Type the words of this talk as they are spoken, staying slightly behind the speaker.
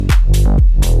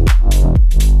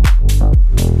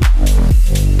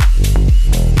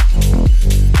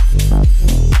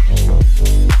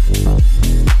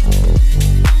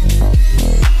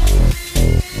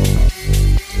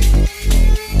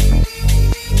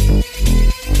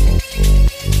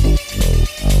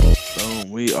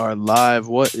are live.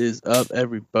 What is up,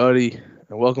 everybody?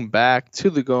 And welcome back to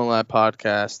the Going Live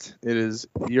podcast. It is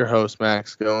your host,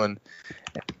 Max, going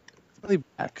finally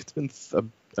back. It's been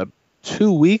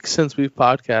 2 weeks since we've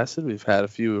podcasted. We've had a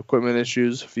few equipment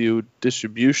issues, a few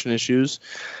distribution issues,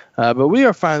 but we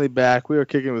are finally back. We are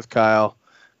kicking with Kyle.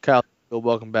 Kyle,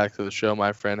 welcome back to the show,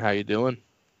 my friend. How you doing?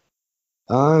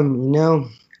 I'm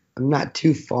not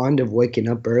too fond of waking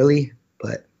up early,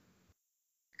 but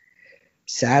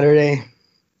Saturday,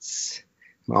 it's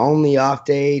my only off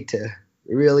day to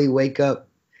really wake up,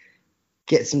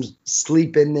 get some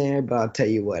sleep in there. But I'll tell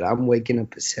you what, I'm waking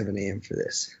up at 7 a.m. for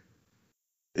this.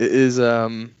 It is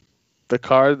the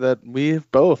card that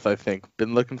we've both, I think,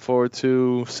 been looking forward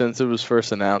to since it was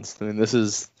first announced. I mean, this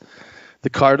is the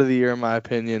card of the year, in my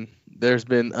opinion. There's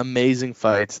been amazing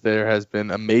fights. There has been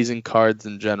amazing cards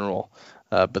in general.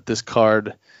 But this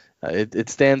card, it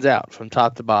stands out from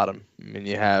top to bottom. I mean,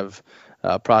 you have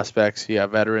prospects, you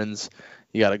have veterans,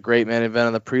 you got a great main event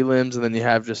on the prelims, and then you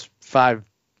have just 5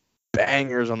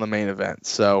 bangers on the main event.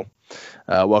 So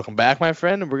welcome back, my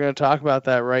friend, and we're going to talk about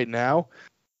that right now.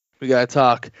 We got to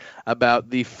talk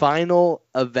about the final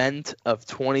event of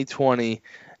 2020,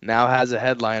 now has a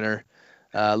headliner.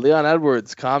 Leon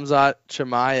Edwards, Khamzat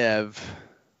Chimaev.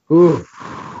 Ooh,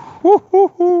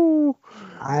 Woo-hoo-hoo.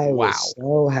 I was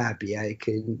so happy I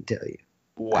couldn't tell you.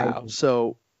 Wow.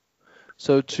 So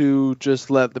to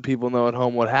just let the people know at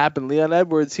home what happened, Leon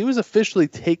Edwards, he was officially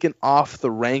taken off the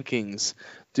rankings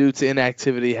due to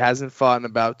inactivity, hasn't fought in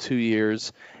about 2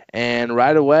 years, and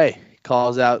right away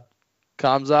calls out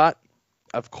Khamzat.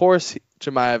 Of course,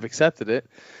 Chimaev accepted it.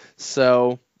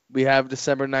 So we have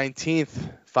December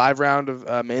 19th, 5-round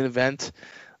of main event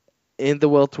in the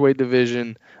welterweight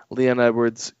division. Leon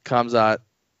Edwards, Khamzat.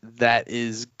 That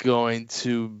is going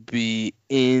to be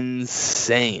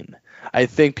insane. I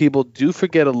think people do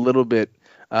forget a little bit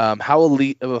how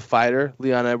elite of a fighter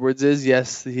Leon Edwards is.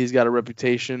 Yes, he's got a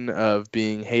reputation of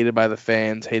being hated by the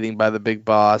fans, hating by the big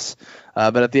boss.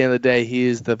 But at the end of the day, he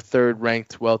is the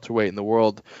 3rd-ranked welterweight in the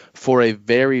world for a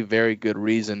very, very good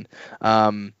reason.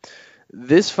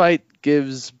 This fight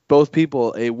gives both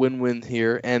people a win-win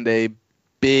here and a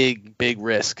big, big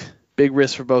risk. Big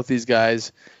risk for both these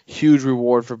guys. Huge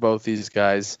reward for both these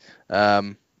guys.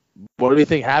 What do you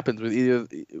think happens with either?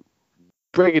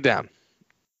 Break it down.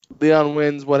 Leon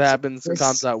wins. What happens?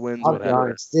 Khamzat wins. What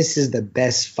happens? This is the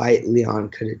best fight Leon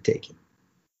could have taken.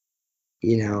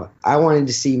 I wanted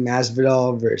to see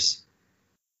Masvidal versus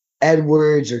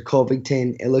Edwards or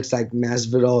Covington. It looks like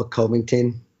Masvidal,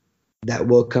 Covington, that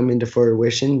will come into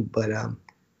fruition. But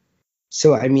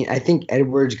I think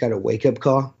Edwards got a wake-up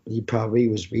call. He probably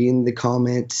was reading the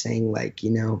comments saying,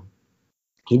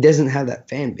 he doesn't have that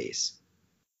fan base.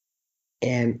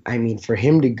 And, for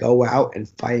him to go out and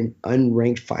fight an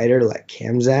unranked fighter like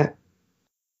Khamzat,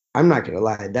 I'm not going to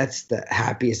lie, that's the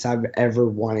happiest I've ever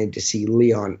wanted to see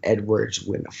Leon Edwards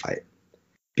win a fight.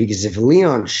 Because if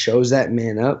Leon shows that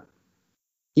man up,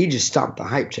 he just stomped the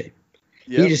hype train.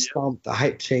 Stomped the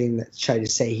hype train that tried to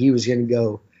say he was going to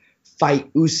go fight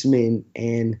Usman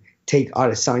and take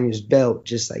Adesanya's belt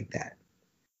just like that.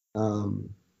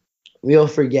 We'll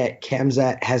forget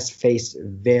Khamzat has faced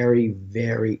very,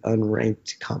 very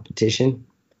unranked competition.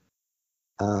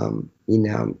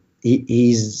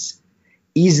 He's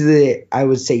easily, I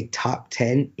would say, top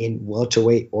 10 in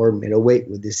welterweight or middleweight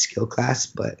with this skill class.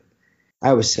 But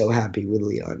I was so happy with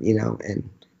Leon, and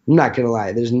I'm not going to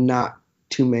lie, there's not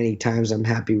too many times I'm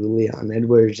happy with Leon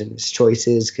Edwards and his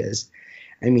choices because,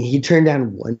 he turned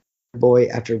down Wonder Boy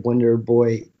after Wonder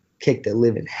Boy kicked the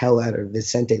living hell out of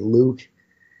Vicente Luque.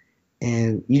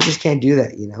 And you just can't do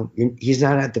that, He's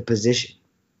not at the position.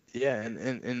 Yeah,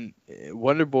 and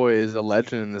Wonder Boy is a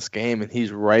legend in this game, and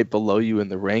he's right below you in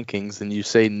the rankings. And you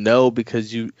say no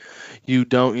because you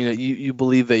don't, you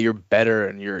believe that you're better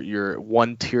and you're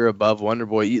one tier above Wonder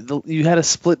Boy. You had a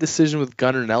split decision with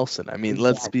Gunnar Nelson. Exactly.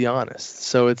 Let's be honest.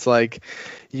 So it's like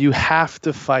you have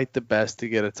to fight the best to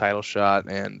get a title shot,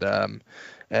 and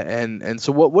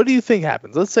so what do you think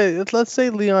happens? Let's say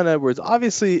Leon Edwards.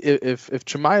 Obviously, if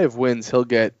Chimaev wins, he'll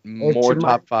get more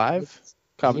top 5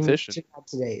 competition.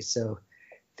 Today, so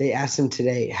they asked him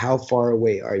today, how far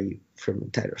away are you from a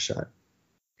title shot?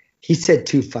 He said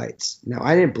 2 fights. Now,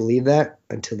 I didn't believe that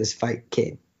until this fight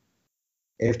came.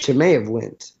 If Chimaev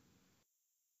wins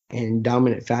in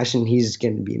dominant fashion, he's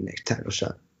going to be next title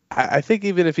shot. I think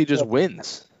even if he just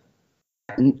wins.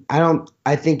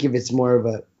 I think if it's more of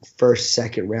a first,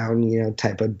 second round,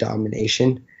 type of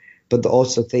domination. But the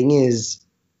also thing is,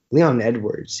 Leon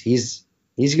Edwards, he's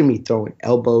going to be throwing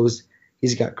elbows.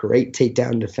 He's got great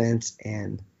takedown defense,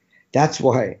 and that's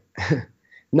why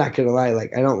not gonna lie,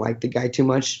 like I don't like the guy too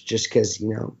much, just because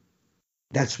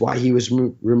that's why he was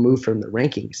removed from the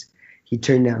rankings. He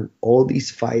turned down all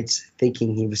these fights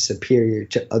thinking he was superior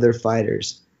to other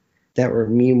fighters that were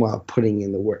meanwhile putting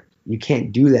in the work. You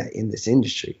can't do that in this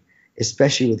industry,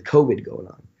 especially with COVID going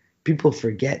on. People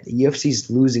forget the UFC is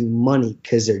losing money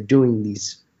because they're doing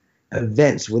these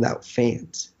events without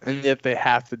fans. And yet they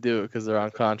have to do it because they're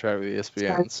on contract with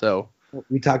ESPN. So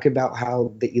we talk about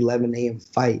how the 11 a.m.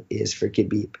 fight is for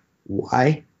Khabib.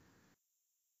 Why?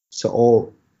 So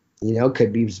all,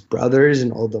 Khabib's brothers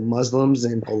and all the Muslims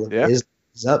and all of Islam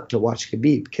is up to watch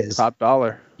Khabib because top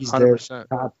dollar, 100%. He's their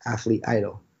top athlete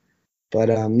idol. But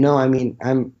no, I mean,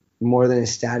 I'm more than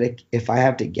ecstatic. If I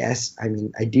have to guess, I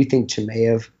mean, I do think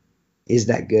Chimaev is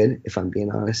that good, if I'm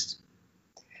being honest.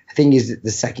 I think he's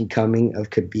the second coming of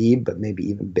Khabib, but maybe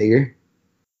even bigger.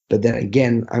 But then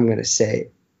again, I'm going to say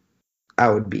I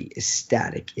would be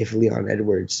ecstatic if Leon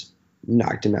Edwards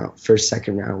knocked him out first,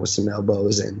 second round with some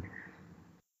elbows. And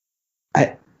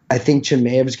I think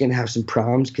Chimaev is going to have some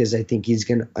problems because I think he's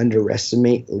going to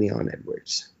underestimate Leon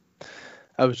Edwards.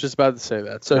 I was just about to say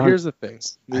that. So here's the thing.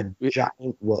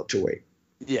 Giant welterweight.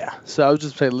 Yeah. So I was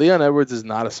just saying Leon Edwards is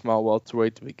not a small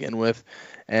welterweight to begin with.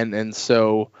 And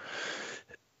so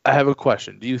I have a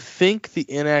question. Do you think the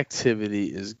inactivity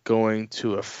is going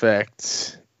to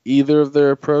affect either of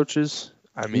their approaches?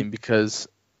 I mean, because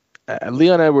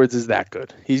Leon Edwards is that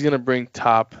good. He's going to bring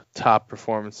top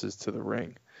performances to the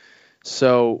ring.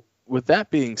 So with that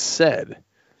being said,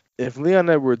 if Leon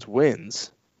Edwards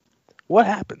wins, what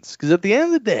happens? Because at the end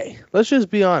of the day, let's just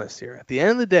be honest here. At the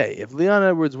end of the day, if Leon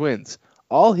Edwards wins,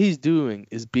 all he's doing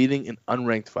is beating an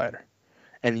unranked fighter.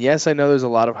 And yes, I know there's a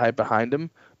lot of hype behind him,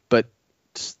 but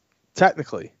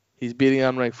technically, he's beating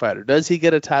an unranked fighter. Does he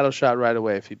get a title shot right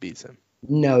away if he beats him?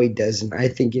 No, he doesn't. I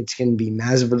think it's going to be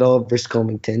Masvidal versus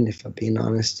Covington, if I'm being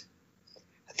honest.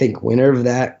 I think winner of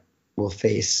that will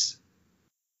face,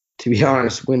 to be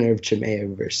honest, winner of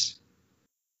Chimaev versus.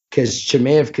 Because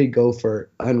Chimaev could go for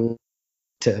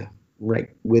to rank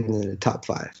within the top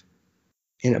 5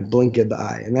 in a blink of the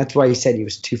eye. And that's why he said he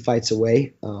was 2 fights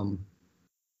away. I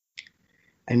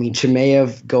mean,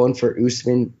 Chimaev going for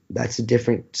Usman, that's a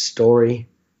different story.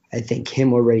 I think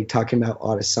him already talking about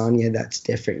Adesanya, that's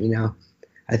different,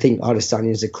 I think Adesanya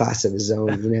is a class of his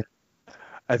own,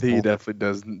 I think he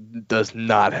definitely does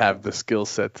not have the skill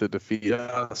set to defeat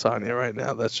Adesanya right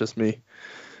now. That's just me.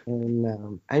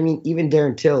 And I mean, even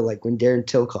Darren Till, like when Darren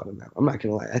Till called him out, I'm not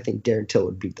gonna lie, I think Darren Till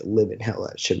would beat the living hell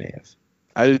out of Chimaev.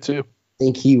 I do too. I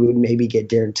think he would maybe get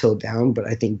Darren Till down, but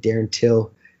I think Darren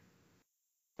Till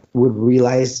would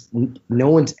realize no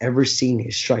one's ever seen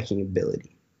his striking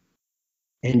ability.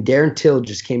 And Darren Till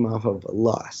just came off of a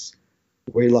loss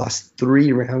where he lost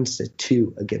 3 rounds to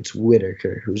 2 against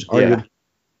Whitaker, who's arguably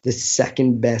the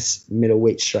second best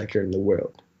middleweight striker in the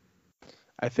world.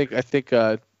 I think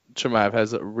Chimaev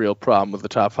has a real problem with the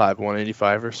top 5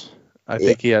 185ers. I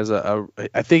think he has I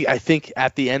think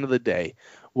at the end of the day,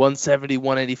 170,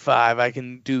 185, I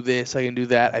can do this, I can do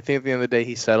that. I think at the end of the day,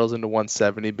 he settles into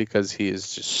 170 because he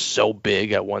is just so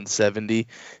big at 170. If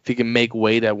he can make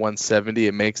weight at 170,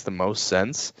 it makes the most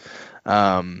sense.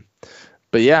 But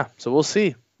yeah, so we'll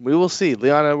see. We will see.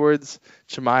 Leon Edwards,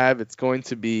 Chimaev, it's going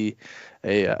to be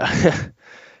a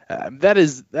that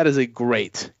is a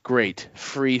great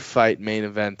free fight main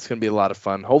event. It's going to be a lot of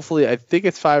fun. Hopefully, I think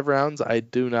it's 5 rounds. I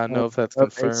do not know if that's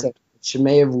confirmed.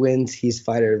 Chimaev wins, he's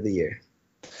fighter of the year.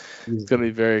 It's going to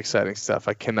be very exciting stuff.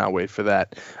 I cannot wait for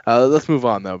that. Let's move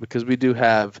on, though, because we do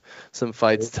have some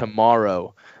fights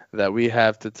tomorrow that we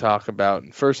have to talk about.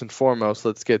 And first and foremost,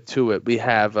 let's get to it. We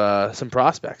have some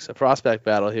prospects, a prospect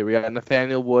battle here. We got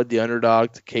Nathaniel Wood, the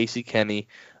underdog, to Casey Kenny.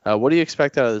 What do you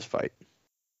expect out of this fight?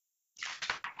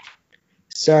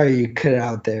 Sorry you cut it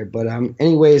out there, but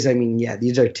anyways, I mean, yeah,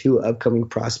 these are 2 upcoming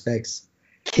prospects.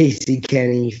 Casey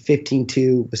Kenny,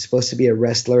 15-2, was supposed to be a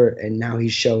wrestler, and now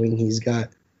he's showing he's got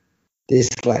this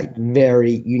like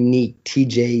very unique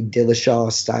TJ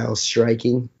Dillashaw style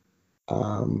striking.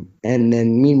 And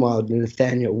then meanwhile,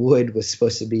 Nathaniel Wood was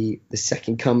supposed to be the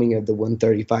second coming of the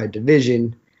 135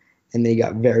 division, and they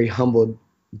got very humbled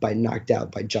by knocked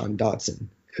out by John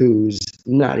Dodson, who's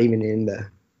not even in the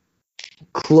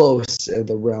close of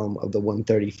the realm of the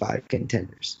 135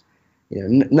 contenders.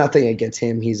 Nothing against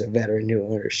him. He's a veteran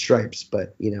who earned stripes,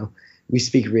 but, we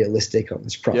speak realistic on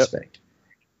this prospect.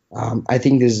 I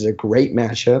think this is a great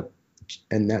matchup,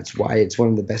 and that's why it's one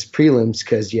of the best prelims,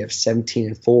 because you have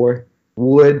 17-4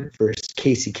 Wood versus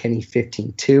Casey Kenny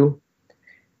 15-2.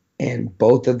 And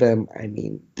both of them, I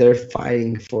mean, they're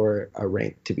fighting for a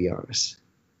rank, to be honest.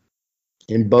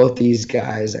 And both these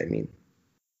guys, I mean,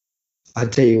 I'll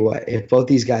tell you what, if both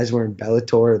these guys were in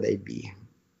Bellator, they'd be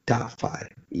top 5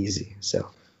 easy. So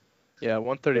Yeah,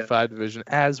 135 division,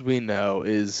 as we know,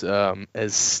 is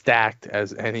as stacked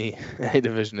as any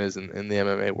division is in the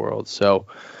MMA world. So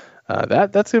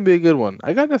that's gonna be a good one.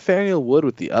 I got Nathaniel Wood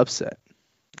with the upset.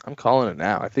 I'm calling it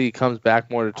now. I think he comes back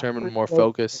more I determined, more prefer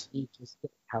focused. he just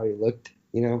how he looked.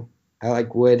 I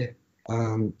like Wood.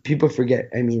 People forget.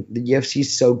 I mean, the UFC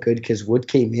is so good because Wood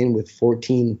came in with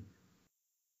 14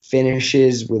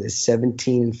 finishes with a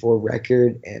 17-4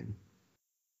 record, and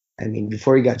I mean,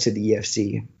 before he got to the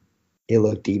UFC, it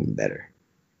looked even better.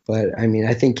 But I mean,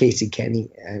 I think Casey Kenny,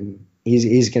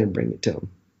 he's going to bring it to him.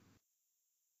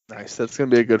 Nice. That's gonna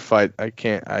be a good fight. I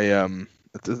can't.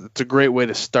 It's a great way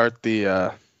to start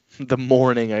the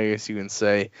morning, I guess you can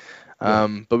say.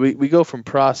 Yeah. But we go from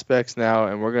prospects now,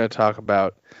 and we're gonna talk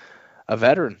about a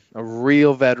veteran, a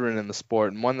real veteran in the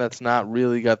sport, and one that's not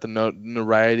really got the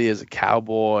notoriety as a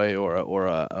cowboy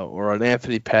or an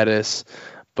Anthony Pettis.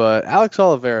 But Alex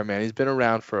Oliveira, man, he's been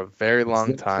around for a very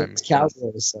long time. It's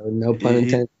Cowboys, so no pun He,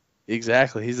 intended.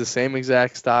 exactly. He's the same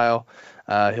exact style.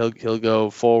 He'll go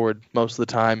forward most of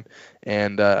the time,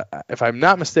 and if I'm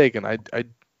not mistaken,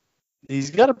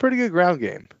 he's got a pretty good ground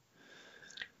game.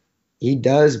 He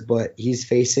does, but he's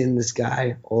facing this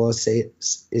guy. All I'll say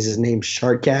is his name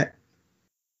Sharkat.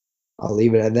 I'll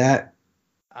leave it at that.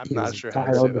 I'm He's not a sure how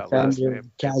to title say that last defender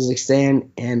name. in Kazakhstan,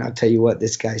 and I'll tell you what,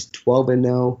 this guy's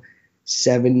 12-0,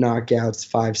 7 knockouts,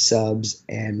 5 subs,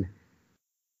 and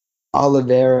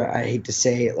Oliveira, I hate to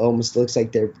say it, almost looks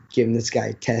like they're giving this guy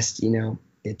a test.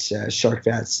 It's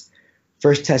Sharkfat's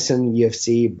first test in the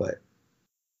UFC, but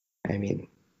I mean,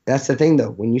 that's the thing though.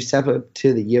 When you step up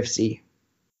to the UFC,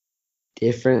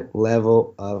 different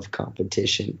level of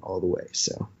competition all the way.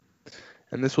 So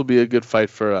And this will be a good fight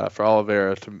for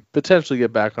Oliveira to potentially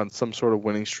get back on some sort of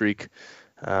winning streak,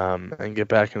 and get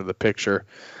back into the picture.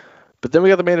 But then we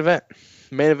got the main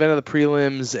event of the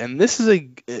prelims, and this is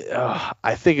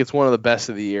I think it's one of the best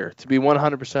of the year. To be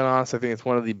 100% honest, I think it's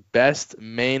one of the best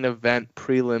main event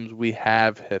prelims we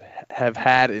have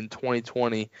had in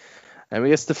 2020. And we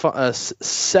get Stefan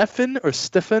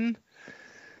Struve.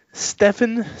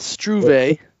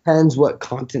 it depends what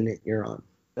continent you're on.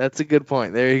 That's a good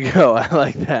point. There you go. I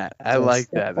like that. I So like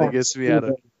that. That gets me out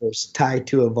of. versus Tai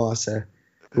Tuivasa,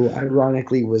 who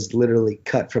ironically was literally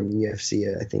cut from the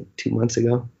UFC, I think 2 months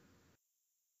ago.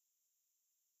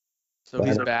 So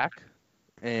he's But back,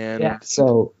 and yeah.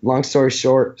 So long story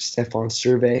short, Stefan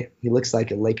Struve, he looks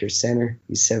like a Lakers center.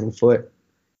 He's 7 foot.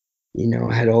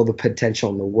 Had all the potential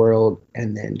in the world,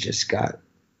 and then just got,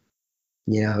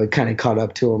 it kind of caught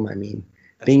up to him. I mean,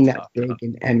 being that big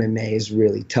in MMA is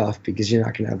really tough because you're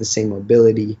not going to have the same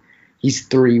mobility. He's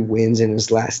 3 wins in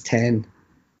his last 10,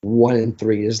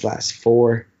 1-3 in his last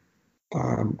 4.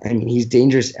 I mean, he's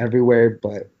dangerous everywhere,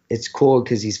 but it's cool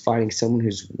because he's fighting someone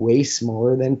who's way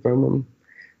smaller than from him.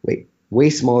 Way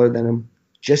smaller than him.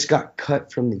 Just got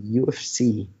cut from the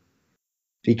UFC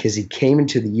because he came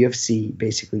into the UFC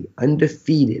basically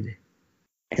undefeated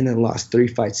and then lost 3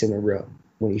 fights in a row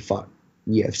when he fought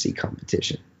UFC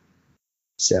competition.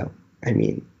 So, I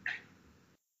mean,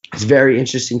 it's a very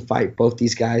interesting fight. Both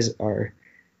these guys are,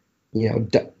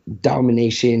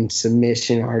 domination,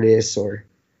 submission artists, or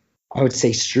I would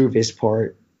say Struve's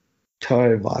part.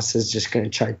 Tuivasa is just going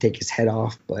to try to take his head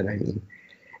off. But, I mean,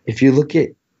 if you look at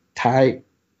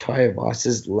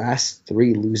Tuivasa's last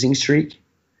 3 losing streak,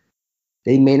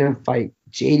 they made him fight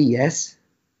JDS,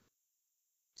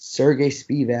 Sergey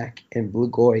Spivak, and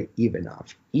Blagoy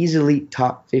Ivanov. Easily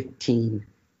top 15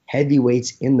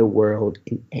 heavyweights in the world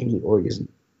in any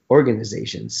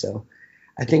organization. So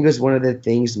I think it was one of the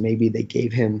things maybe they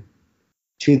gave him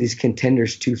to these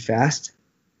contenders too fast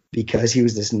because he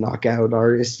was this knockout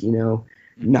artist,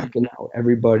 knocking out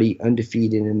everybody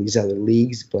undefeated in these other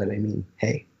leagues. But I mean,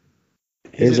 hey.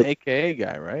 He's an AKA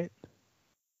guy, right?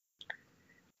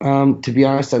 To be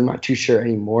honest, I'm not too sure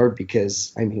anymore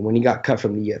because, I mean, when he got cut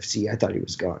from the UFC, I thought he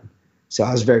was gone. So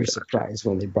I was very surprised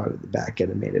when they brought it back at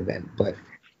a main event. But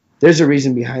there's a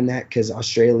reason behind that because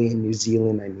Australia and New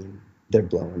Zealand, I mean, they're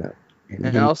blowing up.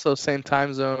 And also same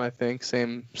time zone, I think.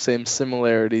 Same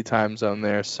similarity time zone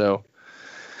there. So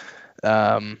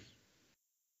that's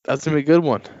going to be a good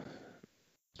one.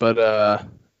 But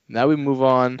now we move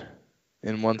on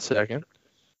in 1 second.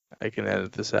 I can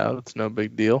edit this out. It's no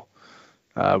big deal.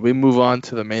 We move on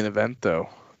to the main event, though.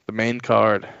 The main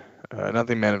card. Not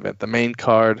the main event. The main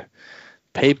card.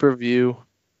 Pay-per-view.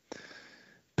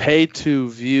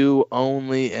 Pay-to-view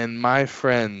only. And my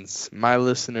friends, my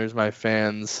listeners, my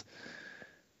fans,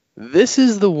 this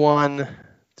is the one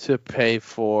to pay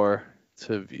for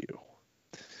to view.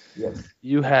 Yes.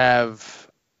 You have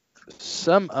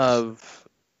some of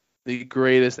the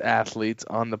greatest athletes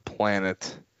on the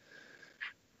planet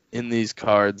in these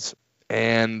cards,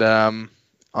 and on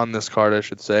this card, I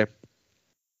should say.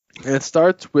 And it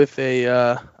starts with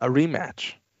a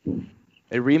rematch,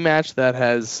 that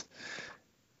has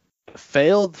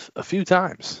failed a few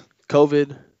times.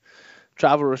 COVID,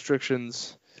 travel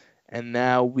restrictions, and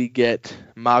now we get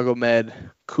Magomed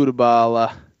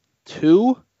Kudabala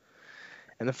 2.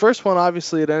 And the first one,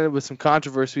 obviously, it ended with some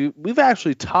controversy. We've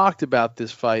actually talked about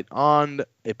this fight on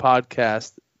a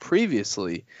podcast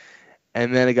previously,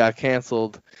 and then it got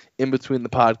canceled in between the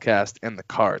podcast and the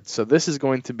card. So this is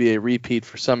going to be a repeat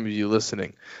for some of you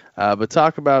listening. But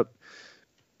talk about,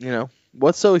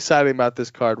 what's so exciting about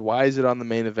this card? Why is it on the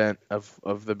main event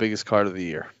of the biggest card of the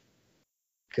year?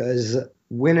 Because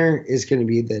winner is going to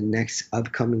be the next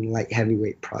upcoming light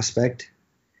heavyweight prospect.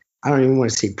 I don't even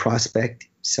want to say prospect,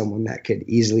 someone that could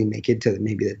easily make it to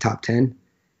maybe the top 10.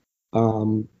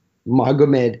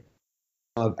 Magomed,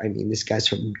 this guy's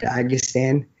from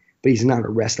Dagestan, but he's not a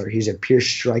wrestler. He's a pure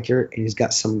striker, and he's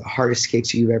got some of the hardest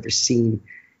kicks you've ever seen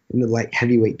in the light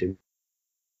heavyweight division.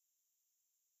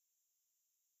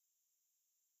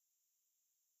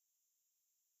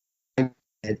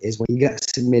 Is when he got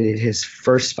submitted his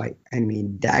first fight.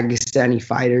 Dagestani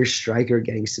fighter, striker,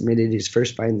 getting submitted his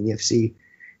first fight in the UFC.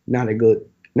 Not a good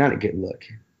look.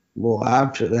 Well,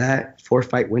 after that,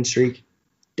 4-fight win streak,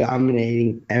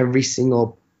 dominating every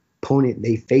single opponent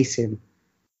they face him.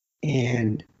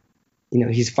 And,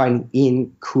 he's fighting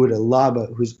Ian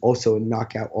Kudalaba, who's also a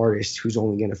knockout artist who's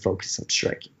only going to focus on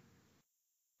striking.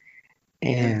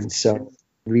 And so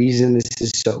the reason this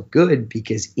is so good,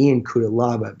 because Ian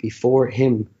Kudalaba, before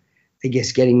him, I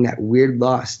guess, getting that weird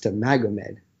loss to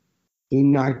Magomed, he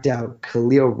knocked out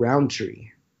Khalil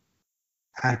Roundtree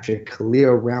after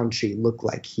Khalil Roundtree looked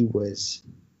like he was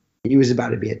about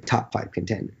to be a top 5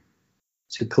 contender.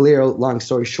 So Khalil, long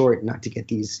story short, not to get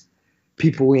these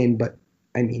people in, but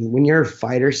when you're a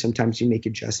fighter, sometimes you make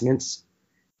adjustments.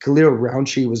 Khalil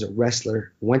Roundtree was a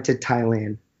wrestler, went to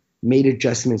Thailand, made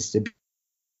adjustments to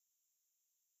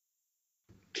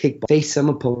kickball, face some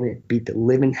opponent, beat the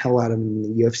living hell out of him in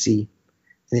the UFC,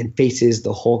 and then faces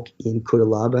the Hulk in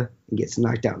Kudalaba and gets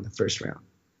knocked out in the first round.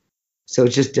 So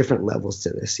it's just different levels to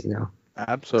this,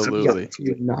 Absolutely. So you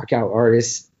got 2 knockout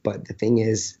artists, but the thing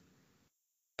is,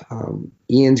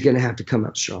 Ian's going to have to come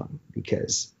out strong,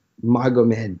 because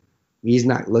Magomed, he's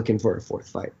not looking for a 4th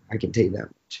fight. I can tell you that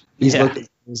much. He's looking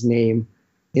for his name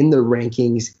in the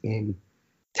rankings, in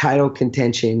title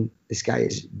contention. This guy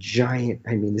is giant.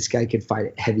 This guy could fight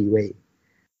at heavyweight.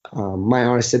 My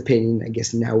honest opinion, I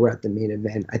guess now we're at the main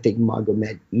event, I think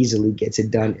Magomed easily gets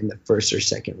it done in the first or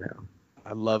second round.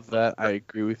 I love that. I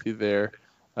agree with you there.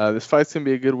 This fight's going to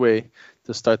be a good way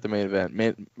to start the main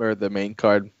event, or the main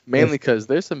card, mainly because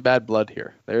there's some bad blood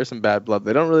here. There's some bad blood.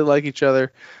 They don't really like each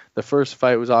other. The first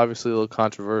fight was obviously a little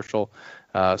controversial.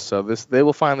 So they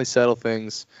will finally settle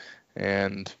things,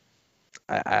 and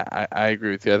I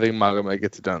agree with you. I think Magomed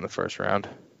gets it done in the first round.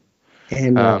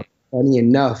 And funny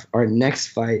enough, our next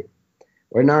fight,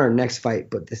 or not our next fight,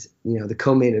 but this, the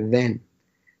co-main event.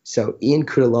 So Ian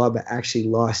Kudalaba actually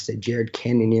lost to Jared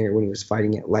Cannonier when he was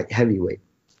fighting at light heavyweight.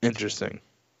 Interesting.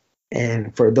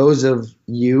 And for those of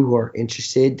you who are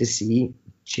interested to see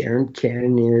Jared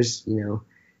Cannonier's,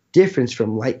 difference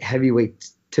from light heavyweight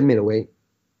to middleweight,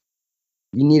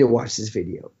 you need to watch this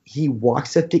video. He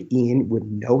walks up to Ian with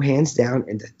no hands down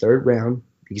in the 3rd round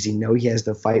because he knows he has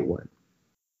the fight won.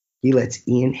 He lets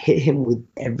Ian hit him with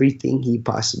everything he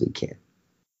possibly can.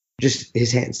 Just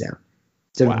his hands down.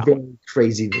 It's a very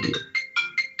crazy video.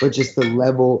 But just the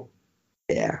level,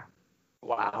 yeah.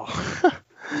 Wow.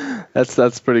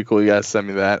 That's pretty cool. You guys send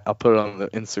me that. I'll put it on the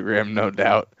Instagram, no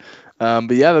doubt.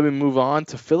 But yeah, let me move on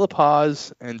to Philip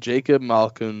Haas and Jacob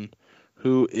Malkoun,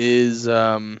 who is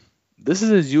this is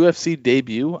his UFC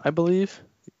debut, I believe.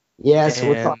 Yeah, so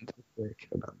we'll talk quick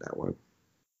about that one.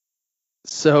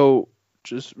 So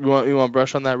just you want to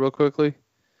brush on that real quickly?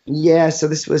 Yeah, so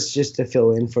this was just to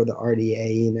fill in for the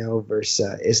RDA,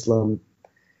 versus Islam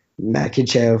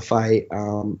Makhachev fight.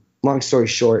 Long story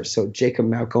short, so Jacob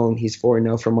Malkoun, he's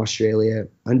 4-0 from Australia,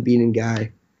 unbeaten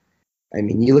guy.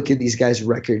 You look at these guys'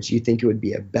 records, you think it would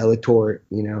be a Bellator,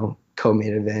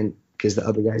 co-main event, because the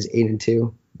other guy's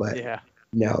 8-2. But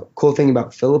no. Cool thing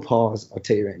about Philip Haas, I'll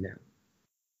tell you right now,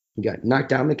 he got knocked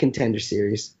down in the Contender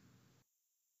Series,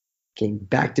 came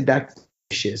back-to-back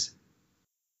finishes,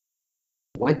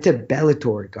 went to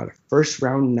Bellator, got a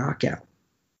first-round knockout,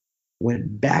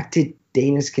 went back to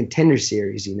Dana's Contender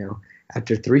Series,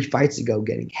 after 3 fights ago,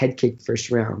 getting head kicked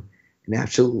first round, and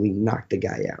absolutely knocked the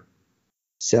guy out.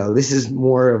 So this is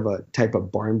more of a type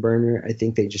of barn burner. I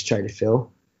think they just try to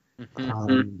fill.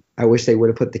 I wish they would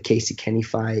have put the Casey Kenny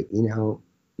fight,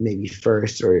 maybe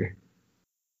first, or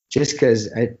just because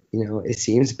it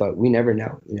seems, but we never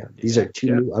know. These are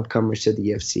two new upcomers to the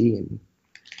UFC, and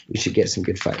we should get some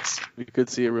good fights. We could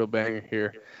see a real banger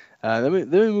here. Then we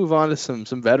move on to some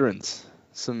veterans,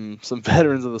 some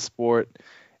veterans of the sport,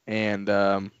 and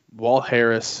Walt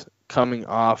Harris coming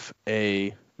off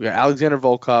we got Alexander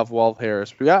Volkov, Walt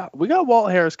Harris. We got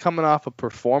Walt Harris coming off a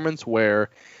performance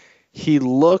where he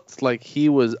looked like he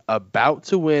was about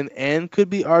to win, and could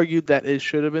be argued that it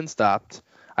should have been stopped.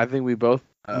 I think we both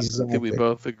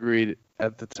agreed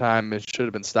at the time it should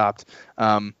have been stopped.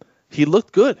 He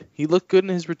looked good. He looked good in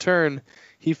his return.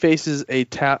 He faces a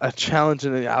challenge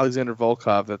in Alexander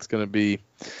Volkov that's going to be,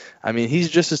 he's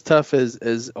just as tough as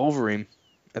Overeem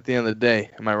at the end of the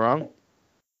day. Am I wrong?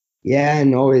 Yeah,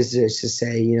 and always just to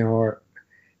say, our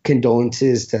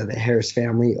condolences to the Harris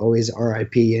family. Always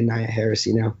R.I.P. and Nia Harris.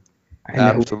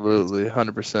 Absolutely,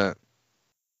 100%.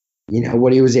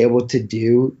 What he was able to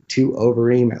do to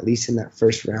Overeem, at least in that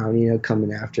first round.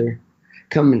 Coming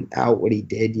out what he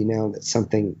did. That's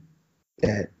something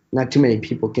that not too many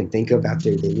people can think of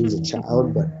after they lose a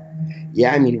child. But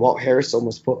yeah, Walt Harris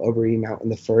almost put Overeem out in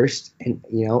the first, and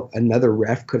another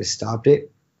ref could have stopped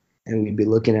it, and we'd be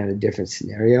looking at a different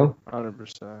scenario.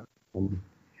 100%.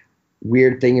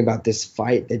 Weird thing about this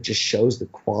fight that just shows the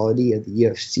quality of the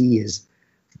UFC is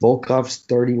Volkov's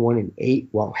 31-8,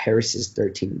 while Harris is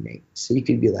 13-8. So you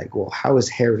could be like, well, how is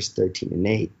Harris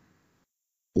 13-8?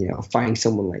 Fighting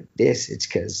someone like this, it's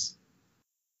because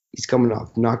he's coming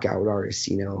off knockout artists,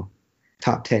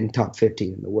 top 10, top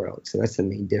 15 in the world. So that's the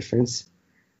main difference.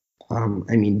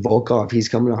 Volkov, he's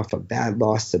coming off a bad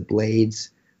loss to Blades.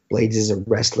 Blades is a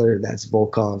wrestler. That's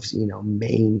Volkov's,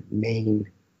 main,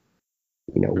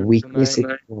 weakness, if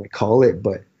you want to call it.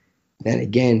 But then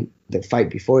again, the fight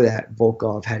before that,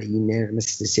 Volkov had a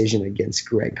unanimous decision against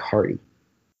Greg Hardy.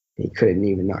 He couldn't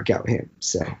even knock out him.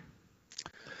 So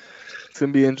it's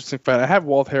going to be an interesting fight. I have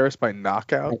Walt Harris by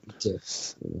knockout,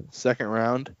 second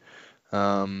round.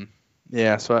 So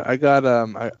I got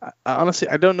I honestly,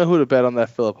 I don't know who to bet on that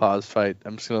Philip Haas fight.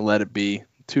 I'm just going to let it be.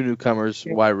 Two newcomers,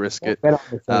 why risk it? Bet on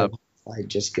the Philip fight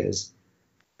just because,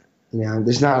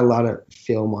 there's not a lot of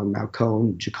film on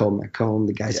Jacob Malcone,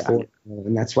 the guy's sport,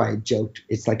 and that's why I joked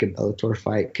it's like a Bellator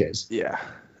fight because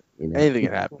anything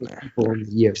can happen there. People in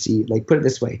the UFC, like, put it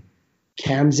this way,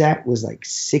 Khamzat was like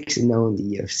 6-0 in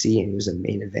the UFC, and he was a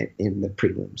main event in the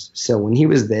prelims. So when he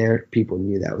was there, people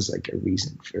knew that was like a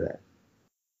reason for that.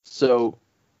 So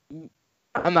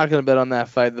I'm not going to bet on that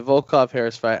fight. The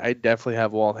Volkov-Harris fight, I definitely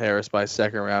have Walt Harris by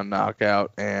second round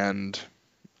knockout, and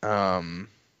I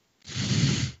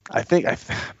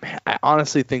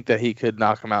honestly think that he could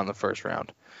knock him out in the first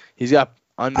round. He's got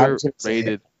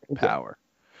underrated power.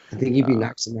 I think if he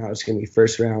knocks him out, it's going to be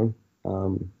first round.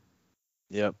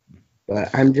 Yep. But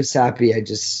I'm just happy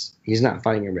he's not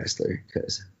fighting a wrestler,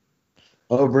 because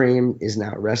Overeem is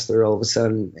now a wrestler all of a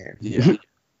sudden. Man. Yeah.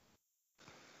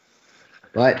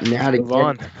 But now to move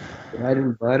on. Bread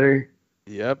and butter.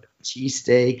 Yep.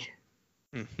 Cheesesteak.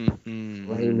 Mm-hmm.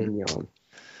 Filet mignon.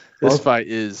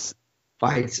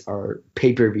 Fights are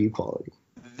pay-per-view quality.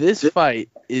 This fight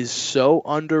is so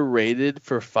underrated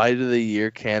for Fight of the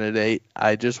Year candidate.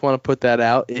 I just want to put that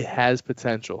out. It has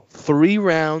potential. 3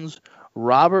 rounds,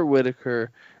 Robert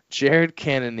Whittaker, Jared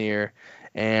Cannonier,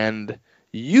 and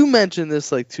you mentioned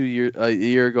this like a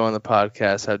year ago on the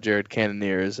podcast, how Jared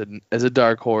Cannonier is a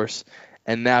dark horse,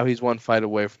 and now he's one fight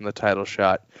away from the title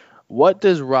shot. What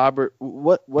does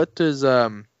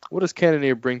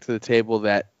Cannonier bring to the table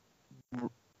that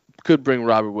could bring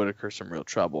Robert Whittaker some real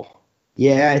trouble?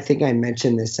 Yeah, I think I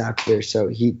mentioned this after. So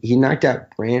he knocked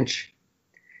out Branch.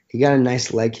 He got a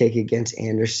nice leg kick against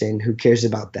Anderson. Who cares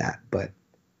about that? But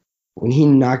when he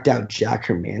knocked out Jack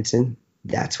Hermanson,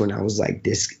 that's when I was like,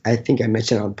 this. I think I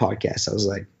mentioned on the podcast, I was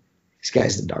like, this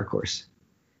guy's the dark horse.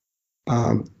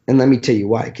 And let me tell you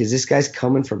why. Because this guy's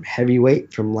coming from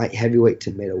light heavyweight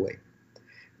to middleweight.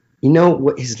 You know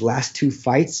what his last 2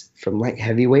 fights from light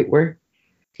heavyweight were?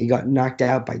 He got knocked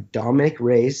out by Dominic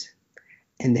Reyes,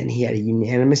 and then he had a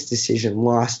unanimous decision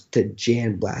loss to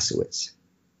Jan Blachowicz.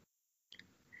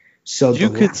 So you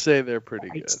could say they're pretty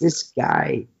good. This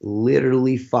guy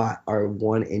literally fought our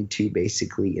 1 and 2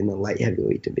 basically in the light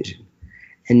heavyweight division,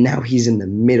 and now he's in the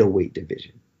middleweight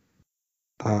division.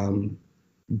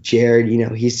 Jared,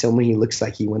 he's someone, he looks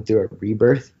like he went through a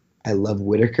rebirth. I love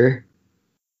Whittaker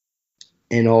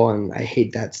and I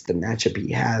hate that's the matchup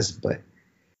he has, but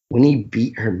when he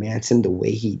beat Hermanson the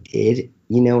way he did,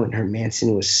 and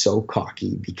Hermanson was so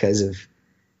cocky because of,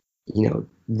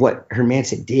 what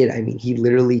Hermanson did, I mean, he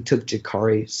literally took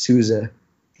Jacare Souza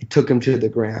and took him to the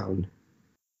ground.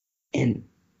 And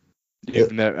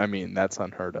I mean, that's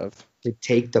unheard of. to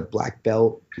take the black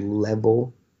belt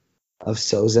level of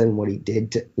Souza and what he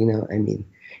did to, I mean,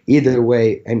 either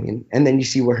way, I mean, and then you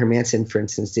see what Hermanson, for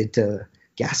instance, did to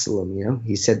Gastelum,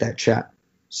 he set that trap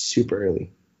super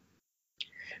early.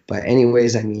 But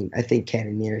anyways, I mean, I think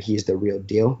Cannonier, he's the real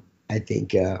deal. I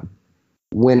think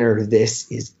winner of this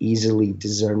is easily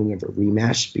deserving of a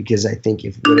rematch because I think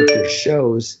if Whitaker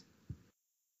shows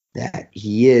that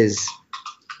he is,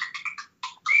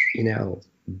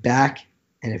 back,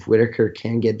 and if Whitaker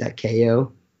can get that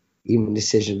KO, even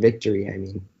decision victory, I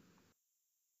mean.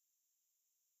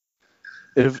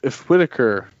 If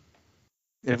Whitaker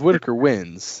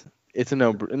wins, it's a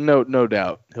no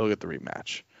doubt he'll get the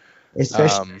rematch.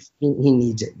 Especially he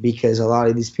needs it because a lot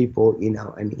of these people,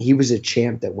 I mean, he was a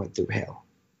champ that went through hell,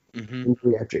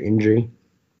 injury after injury.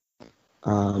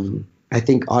 I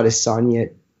think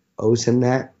Adesanya owes him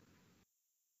that.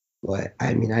 But,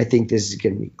 I mean, I think this is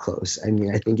going to be close. I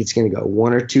mean, I think it's going to go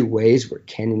one or two ways where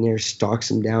Cannonier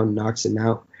stalks him down, knocks him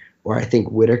out, or I think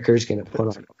Whitaker's going to put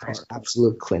on an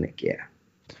absolute clinic, yeah.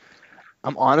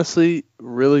 I'm honestly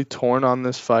really torn on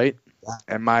this fight,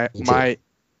 and my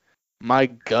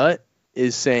gut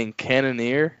is saying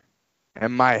Cannonier,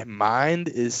 and my mind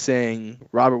is saying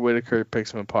Robert Whitaker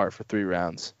picks him apart for 3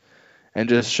 rounds. And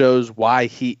just shows why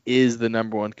he is the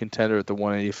number one contender at the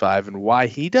 185 and why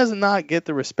he does not get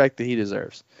the respect that he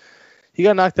deserves. He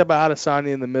got knocked out by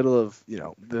Adesanya in the middle of,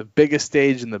 the biggest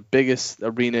stage and the biggest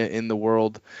arena in the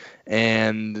world.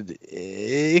 And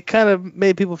it kind of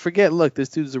made people forget, look, this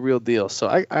dude's the real deal. So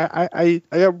I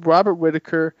got Robert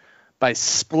Whitaker by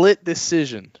split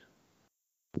decision.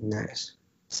 Nice.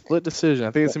 Split decision.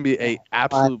 I think it's going to be an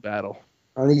absolute battle.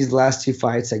 On these last 2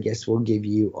 fights, I guess we'll give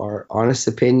you our honest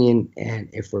opinion and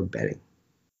if we're betting.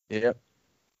 Yep.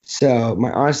 So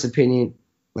my honest opinion,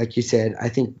 like you said, I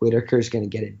think Whitaker is going to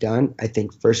get it done. I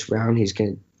think first round he's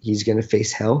going to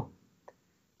face hell,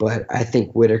 but I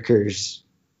think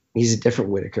he's a different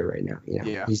Whitaker right now.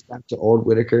 Yeah. He's back to old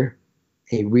Whitaker.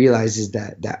 He realizes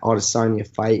that Adesanya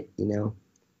fight. I don't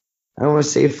want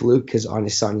to say fluke because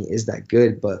Adesanya is that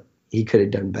good, but he could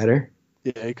have done better.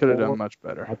 Yeah, he could have done much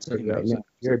better. I'll tell you right now, if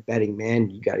you're a betting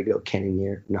man, you got to go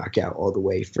Cannonier knockout all the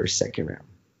way first, second round.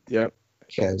 Yep.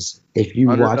 Because if you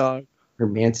watch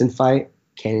Hermanson fight,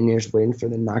 Cannonier's waiting for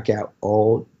the knockout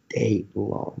all day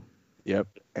long. Yep.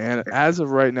 And as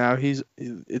of right now, it's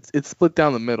split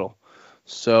down the middle.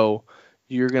 So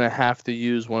you're going to have to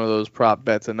use one of those prop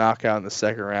bets, a knockout in the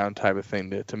second round type of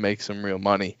thing to make some real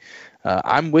money.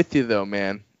 I'm with you, though,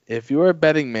 man. If you're a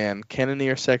betting man,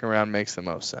 Cannonier second round makes the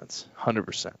most sense,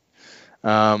 100%.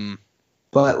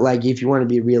 But, if you want to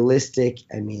be realistic,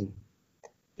 I mean,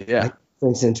 yeah. For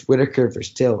instance, Whitaker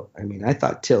versus Till. I mean, I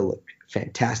thought Till looked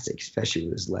fantastic, especially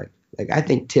with his leg. I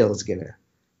think Till's gonna.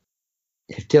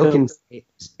 If Till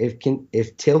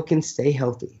can stay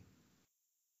healthy,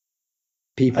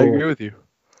 people. I agree with you.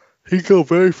 He can go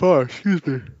very far. Excuse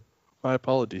me. My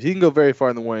apologies. He can go very far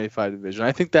in the 185 division.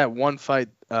 I think that one fight,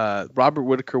 Robert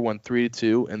Whitaker won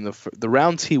 3-2, and the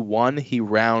rounds he won, he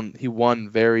won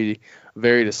very,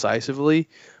 very decisively.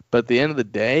 But at the end of the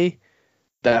day,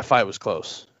 that fight was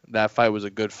close. That fight was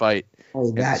a good fight.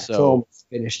 Oh, that Till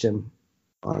finished him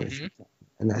on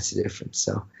and that's the difference.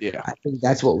 So yeah, I think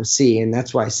that's what we'll see, and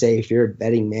that's why I say if you're a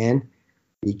betting man,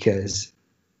 because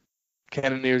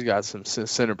Cannonier's got some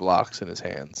center blocks in his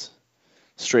hands.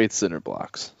 Straight center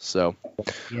blocks. So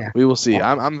yeah, we will see.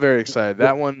 I'm very excited.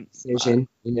 That one decision,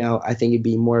 I think it'd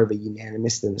be more of a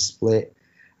unanimous than a split.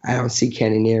 I don't see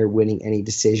Cannonier winning any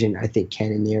decision. I think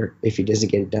Cannonier, if he doesn't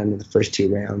get it done in the first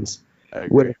 2 rounds,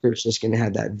 Whitaker's just going to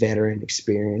have that veteran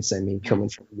experience. I mean, coming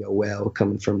from Yoel,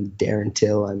 coming from Darren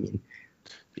Till. I mean,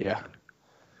 yeah,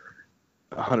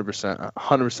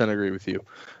 100% agree with you.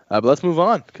 But let's move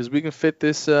on because we can fit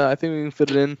this. I think we can fit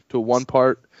it into one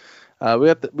part.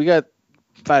 We got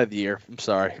fight of the year. I'm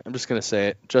sorry. I'm just gonna say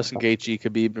it. Justin Gaethje,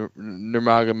 Khabib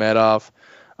Nurmagomedov.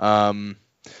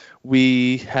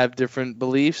 We have different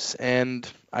beliefs, and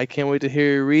I can't wait to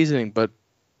hear your reasoning. But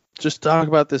just talk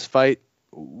about this fight.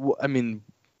 I mean,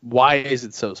 why is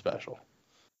it so special?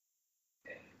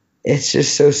 It's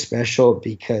just so special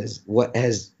because what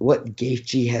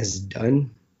Gaethje has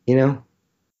done,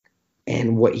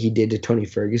 and what he did to Tony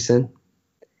Ferguson.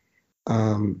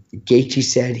 Gaethje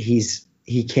said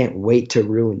he can't wait to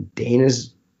ruin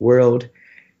Dana's world.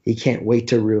 He can't wait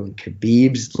to ruin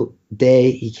Khabib's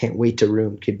day. He can't wait to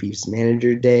ruin Khabib's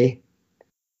manager day.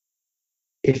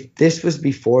 If this was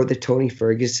before the Tony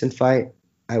Ferguson fight,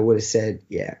 I would have said,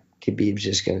 yeah, Khabib's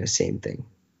just going to same thing.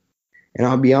 And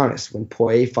I'll be honest, when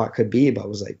Poirier fought Khabib, I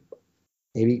was like,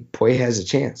 maybe Poirier has a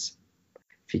chance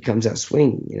if he comes out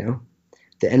swinging, you know?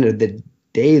 At the end of the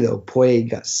day, though, Poirier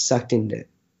got sucked into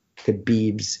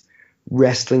Khabib's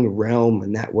wrestling realm,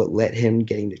 and that what let him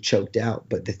getting choked out.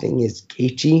 But the thing is,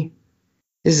 Gaethje,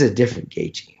 this is a different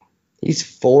Gaethje. He's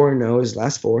 4-0 his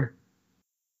last four.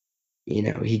 You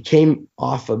know, he came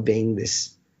off of being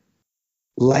this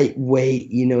lightweight,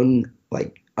 you know,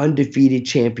 like undefeated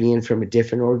champion from a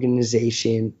different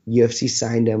organization. UFC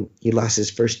signed him. He lost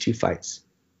his first two fights.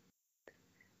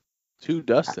 To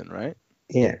Dustin, right?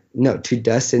 Yeah, no, to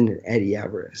Dustin and Eddie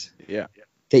Alvarez. Yeah.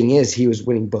 Thing is, he was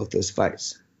winning both those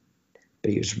fights,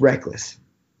 but he was reckless.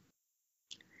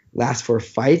 Last four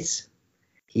fights,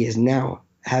 he is now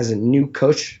has a new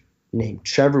coach named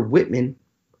Trevor Whitman,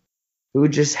 who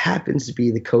just happens to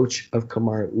be the coach of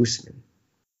Kamaru Usman.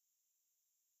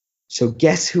 So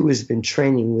guess who has been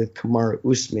training with Kamaru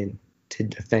Usman to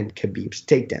defend Khabib's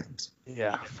takedowns?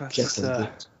 Yeah.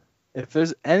 If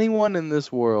there's anyone in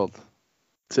this world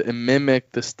to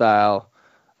mimic the style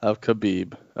of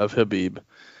Habib,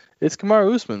 it's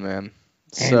Kamaru Usman, man.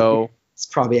 And it's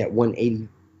probably at 180,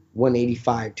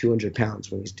 185, 200 pounds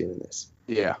when he's doing this.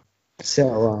 Yeah.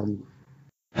 So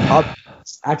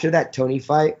after that Tony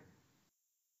fight,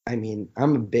 I mean,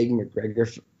 I'm a big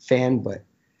McGregor fan, but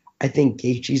I think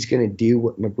Gaethje's going to do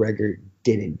what McGregor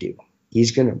didn't do.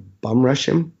 He's going to bum rush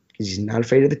him because he's not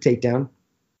afraid of the takedown.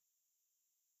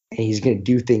 And he's going to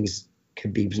do things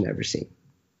Khabib's never seen.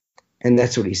 And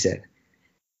that's what he said.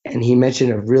 And he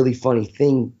mentioned a really funny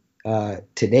thing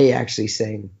today, actually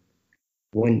saying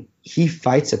when he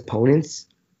fights opponents,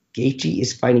 Gaethje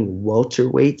is fighting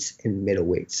welterweights and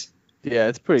middleweights. Yeah,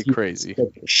 it's pretty crazy.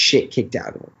 Shit kicked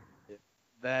out of him.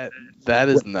 That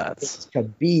is nuts.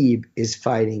 Khabib is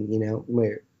fighting, you know,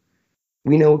 where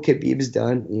we know what Khabib has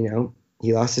done. You know,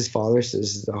 he lost his father, so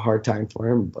this is a hard time for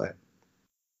him. But